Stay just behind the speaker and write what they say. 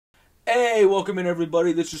Hey, welcome in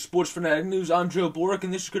everybody. This is Sports Fanatic News. I'm Joe Boric,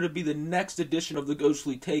 and this is going to be the next edition of the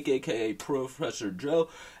Ghostly Take, aka Professor Joe.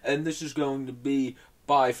 And this is going to be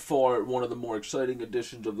by far one of the more exciting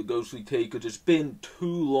editions of the Ghostly Take because it's been too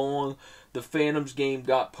long. The Phantoms game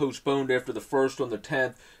got postponed after the first on the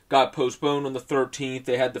 10th, got postponed on the 13th.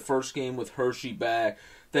 They had the first game with Hershey back,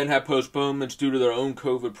 then had postponements due to their own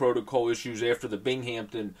COVID protocol issues after the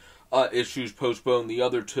Binghamton issues postponed the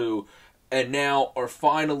other two, and now are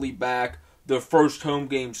finally back. Their first home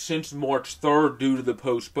game since March 3rd due to the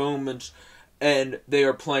postponements, and they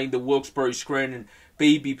are playing the Wilkes-Barre-Scranton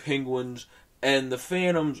Baby Penguins, and the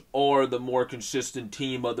Phantoms are the more consistent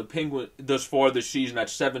team of the Penguins thus far this season at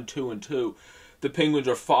 7-2-2. The Penguins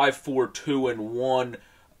are 5-4-2-1.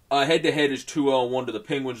 Head-to-head is 2-0-1 to the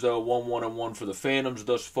Penguins, though 1-1-1 for the Phantoms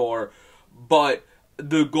thus far. But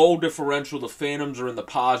the goal differential, the Phantoms are in the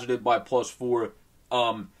positive by +4.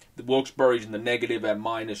 The Wilkes-Barre's in the negative at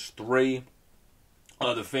 -3.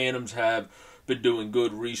 The Phantoms have been doing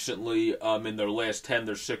good recently. In their last 10,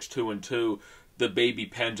 they're 6-2-2. The Baby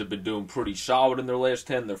Pens have been doing pretty solid in their last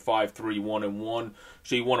 10. They're 5-3-1-1.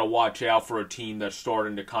 So you want to watch out for a team that's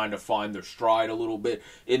starting to kind of find their stride a little bit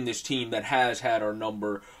in this team that has had our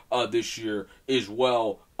number this year as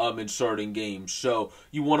well in certain games. So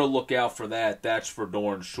you want to look out for that. That's for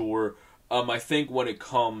darn sure. I think when it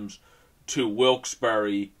comes to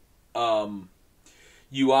Wilkes-Barre,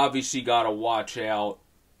 you obviously got to watch out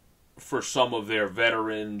for some of their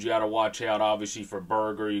veterans. You got to watch out, obviously, for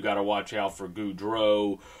Berger. You got to watch out for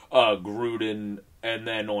Goudreau, Gruden, and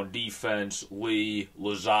then on defense, Lee,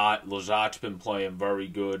 Lizotte. Lizotte's been playing very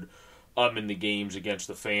good in the games against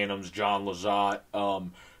the Phantoms. John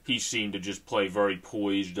Lizotte, he seemed to just play very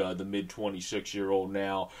poised, the mid-26-year-old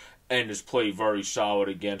now, and has played very solid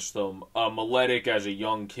against them. Miletic, as a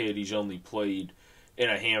young kid, he's only played in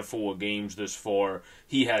a handful of games this far.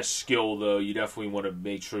 He has skill, though. You definitely want to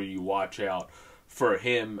make sure you watch out for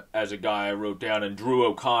him as a guy I wrote down. And Drew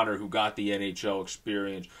O'Connor, who got the NHL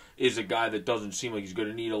experience, is a guy that doesn't seem like he's going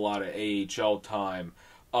to need a lot of AHL time.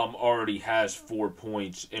 Already has 4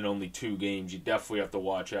 points in only 2 games. You definitely have to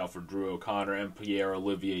watch out for Drew O'Connor and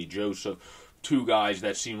Pierre-Olivier Joseph. 2 guys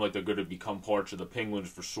that seem like they're going to become parts of the Penguins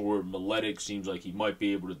for sure. Miletic seems like he might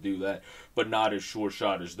be able to do that, but not as sure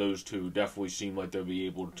shot as those two. Definitely seem like they'll be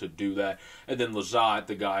able to do that. And then Lizotte,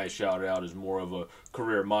 the guy I shouted out, is more of a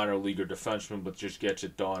career minor leaguer defenseman, but just gets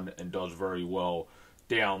it done and does very well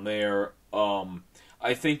down there.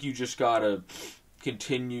 I think you just got to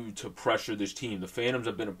continue to pressure this team. The Phantoms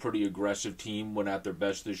have been a pretty aggressive team when at their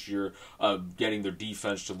best this year, getting their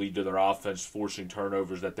defense to lead to their offense, forcing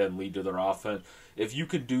turnovers that then lead to their offense. If you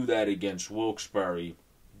could do that against Wilkes-Barre,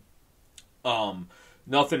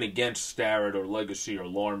 nothing against Starrett or Legacy or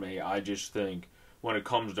Larme. I just think when it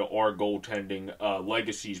comes to our goaltending,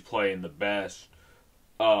 Legacy's playing the best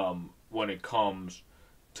when it comes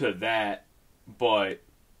to that, but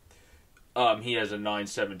he has a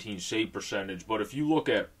 .917 save percentage. But if you look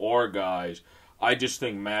at our guys, I just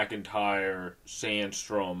think McIntyre,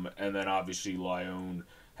 Sandstrom, and then obviously Lyon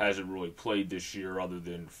hasn't really played this year other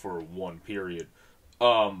than for one period.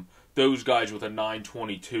 Those guys with a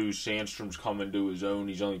 .922, Sandstrom's coming to his own.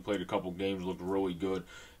 He's only played a couple games, looked really good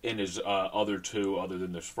in his other 2, other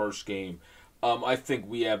than this first game. I think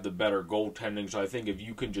we have the better goaltending, so I think if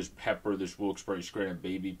you can just pepper this Wilkes-Barre-Scranton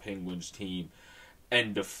Baby Penguins team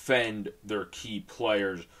and defend their key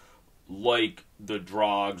players like the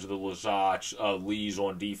Drogs, the Lizottes, Lee's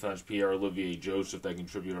on defense, Pierre-Olivier Joseph that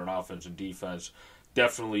contribute on offense and defense.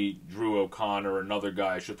 Definitely Drew O'Connor. Another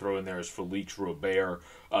guy I should throw in there is Felix Robert,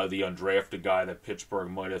 the undrafted guy that Pittsburgh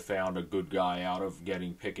might have found a good guy out of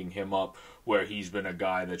picking him up, where he's been a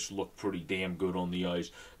guy that's looked pretty damn good on the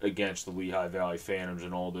ice against the Lehigh Valley Phantoms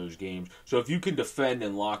in all those games. So if you can defend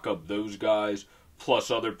and lock up those guys,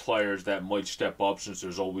 plus other players that might step up, since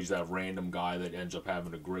there's always that random guy that ends up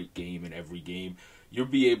having a great game in every game, you'll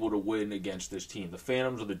be able to win against this team. The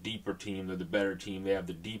Phantoms are the deeper team. They're the better team. They have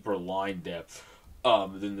the deeper line depth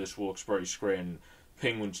than this Wilkes-Barre-Scranton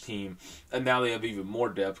Penguins team. And now they have even more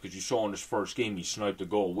depth because you saw in his first game he sniped a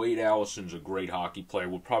goal. Wade Allison's a great hockey player.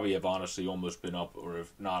 Would probably have honestly almost been up, or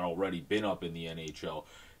if not already been up in the NHL,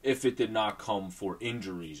 if it did not come for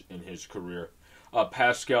injuries in his career.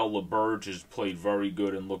 Pascal LeBurge has played very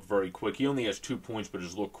good and looked very quick. He only has 2 points, but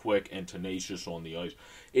has looked quick and tenacious on the ice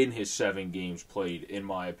in his 7 games played, in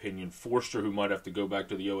my opinion. Forster, who might have to go back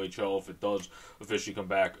to the OHL if it does officially come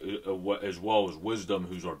back, as well as Wisdom,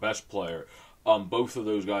 who's our best player. Both of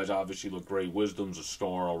those guys obviously look great. Wisdom's a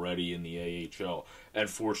star already in the AHL, and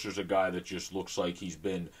Forster's a guy that just looks like he's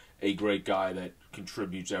been a great guy that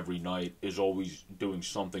contributes every night, is always doing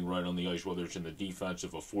something right on the ice, whether it's in the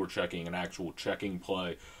defensive, a forechecking, an actual checking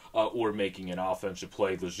play, or making an offensive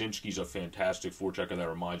play. Lazinski's a fantastic forechecker that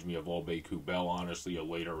reminds me of Albe Kubel, honestly, a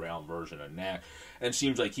later round version of Knack, and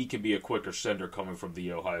seems like he can be a quicker sender coming from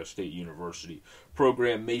the Ohio State University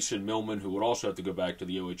program. Mason Millman, who would also have to go back to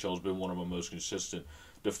the OHL, has been one of the most consistent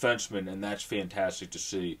defensemen, and that's fantastic to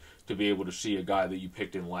see, to be able to see a guy that you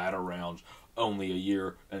picked in latter rounds only a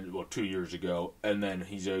year and 2 years ago, and then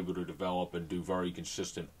he's able to develop and do very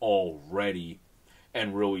consistent already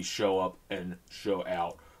and really show up and show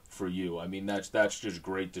out for you. I mean, that's just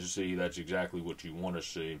great to see. That's exactly what you want to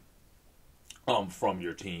see from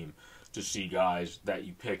your team, to see guys that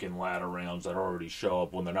you pick in latter rounds that already show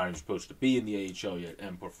up when they're not even supposed to be in the AHL yet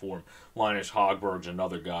and perform. Linus Hogberg's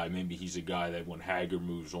another guy. Maybe he's a guy that when Hager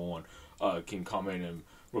moves on can come in and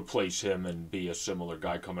replace him and be a similar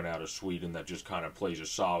guy coming out of Sweden that just kind of plays a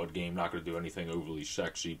solid game, not going to do anything overly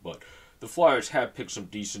sexy. But the Flyers have picked some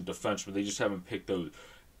decent defensemen. They just haven't picked those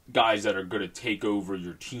guys that are going to take over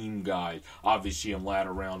your team guys, obviously in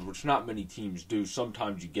latter rounds, which not many teams do.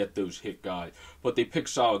 Sometimes you get those hit guys, but they pick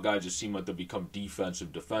solid guys that seem like they'll become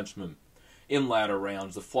defensive defensemen in latter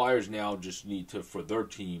rounds. The Flyers now just need to, for their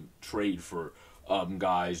team, trade for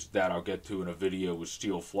guys that I'll get to in a video with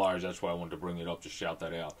Steel Flyers. That's why I wanted to bring it up, to shout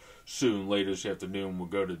that out soon. Later this afternoon, we're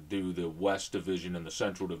going to do the West Division and the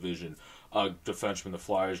Central Division defenseman the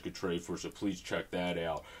Flyers could trade for, so please check that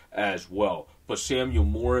out as well. But Samuel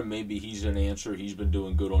Morin, maybe he's an answer. He's been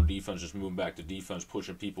doing good on defense, just moving back to defense,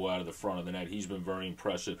 pushing people out of the front of the net. He's been very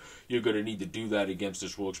impressive. You're going to need to do that against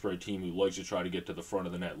this Wilkes-Barre team who likes to try to get to the front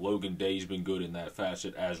of the net. Logan Day's been good in that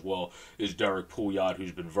facet, as well as Derek Pouliot,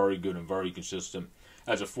 who's been very good and very consistent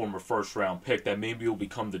as a former first-round pick. That maybe will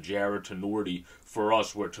become the Jared Tenorti for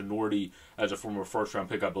us, where Tenorti, as a former first-round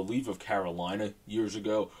pick, I believe, of Carolina years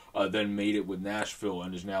ago, then made it with Nashville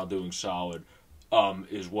and is now doing solid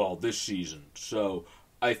as well this season. So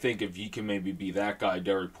I think if he can maybe be that guy,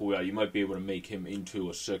 Derek Pouliot, you might be able to make him into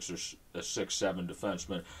a 6 or 6-7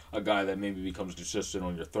 defenseman, a guy that maybe becomes consistent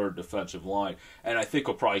on your third defensive line. And I think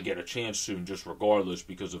he'll probably get a chance soon, just regardless,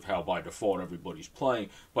 because of how by default everybody's playing.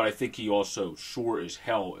 But I think he also sure as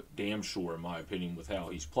hell, damn sure in my opinion, with how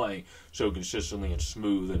he's playing so consistently and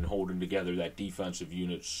smooth and holding together that defensive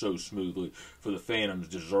unit so smoothly for the Phantoms,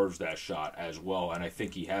 deserves that shot as well. And I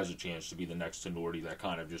think he has a chance to be the next Tenorti that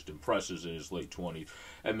kind of just impresses in his late 20s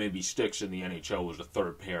and maybe sticks in the NHL as a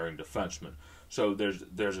third pairing defenseman. So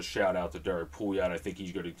there's a shout out to Derek Pouliot. I think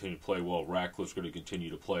he's going to continue to play well. Ratcliffe's going to continue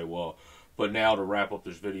to play well. But now to wrap up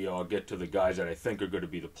this video, I'll get to the guys that I think are going to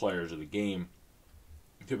be the players of the game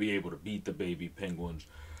to be able to beat the baby Penguins.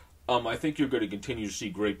 I think you're going to continue to see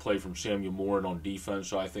great play from Samuel Morin on defense,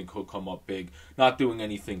 so I think he'll come up big. Not doing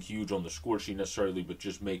anything huge on the score sheet necessarily, but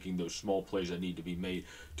just making those small plays that need to be made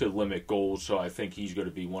to limit goals. So I think he's going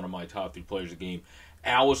to be one of my top 3 players of the game.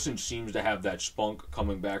 Allison seems to have that spunk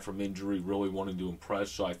coming back from injury, really wanting to impress,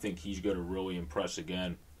 so I think he's going to really impress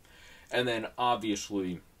again. And then,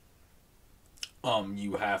 obviously,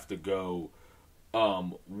 you have to go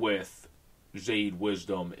with Zayd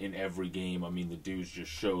Wisdom in every game. I mean, the dudes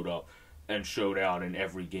just showed up and showed out in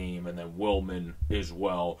every game, and then Willman as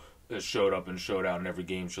well has showed up and showed out in every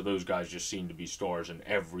game, so those guys just seem to be stars in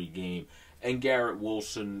every game. And Garrett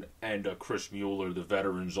Wilson and Chris Mueller, the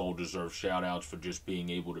veterans, all deserve shout-outs for just being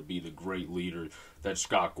able to be the great leader that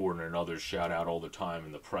Scott Gordon and others shout out all the time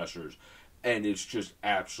in the pressers. And it's just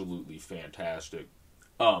absolutely fantastic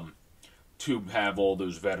to have all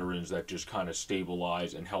those veterans that just kind of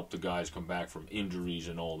stabilize and help the guys come back from injuries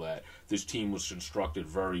and all that. This team was constructed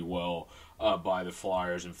very well by the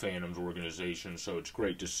Flyers and Phantoms organization, so it's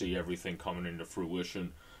great to see everything coming into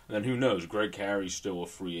fruition. And then who knows, Greg Carey's still a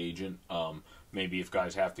free agent. Maybe if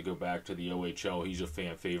guys have to go back to the OHL, he's a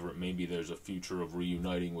fan favorite. Maybe there's a future of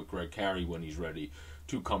reuniting with Greg Carey when he's ready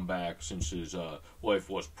to come back, since his wife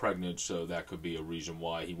was pregnant, so that could be a reason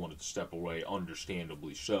why he wanted to step away,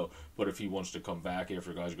 understandably so. But if he wants to come back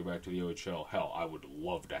after guys go back to the OHL, hell, I would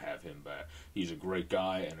love to have him back. He's a great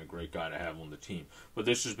guy and a great guy to have on the team. But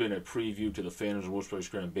this has been a preview to the Phantoms and Wilkes-Barre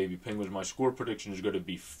Grand Baby Penguins. My score prediction is going to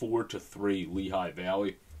be 4-3 Lehigh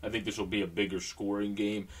Valley. I think this will be a bigger scoring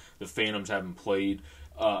game. The Phantoms haven't played,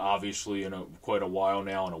 obviously, in quite a while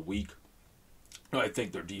now, in a week. I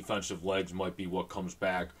think their defensive legs might be what comes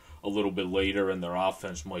back a little bit later, and their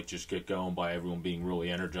offense might just get going by everyone being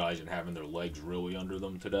really energized and having their legs really under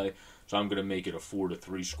them today. So I'm going to make it a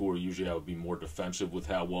 4-3 score. Usually I would be more defensive with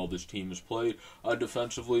how well this team has played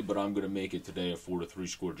defensively, but I'm going to make it today a 4-3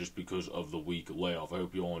 score just because of the week layoff. I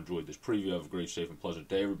hope you all enjoyed this preview. Have a great, safe, and pleasant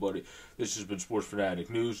day, everybody. This has been Sports Fanatic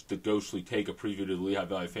News. The Ghostly Take, a preview to the Lehigh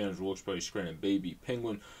Valley Fans, Wilkes-Barre, Scranton, Baby,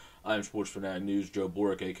 Penguin. I'm Sports Fanatic News, Joe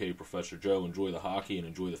Boric, a.k.a. Professor Joe. Enjoy the hockey and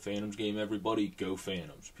enjoy the Phantoms game, everybody. Go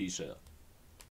Phantoms. Peace out.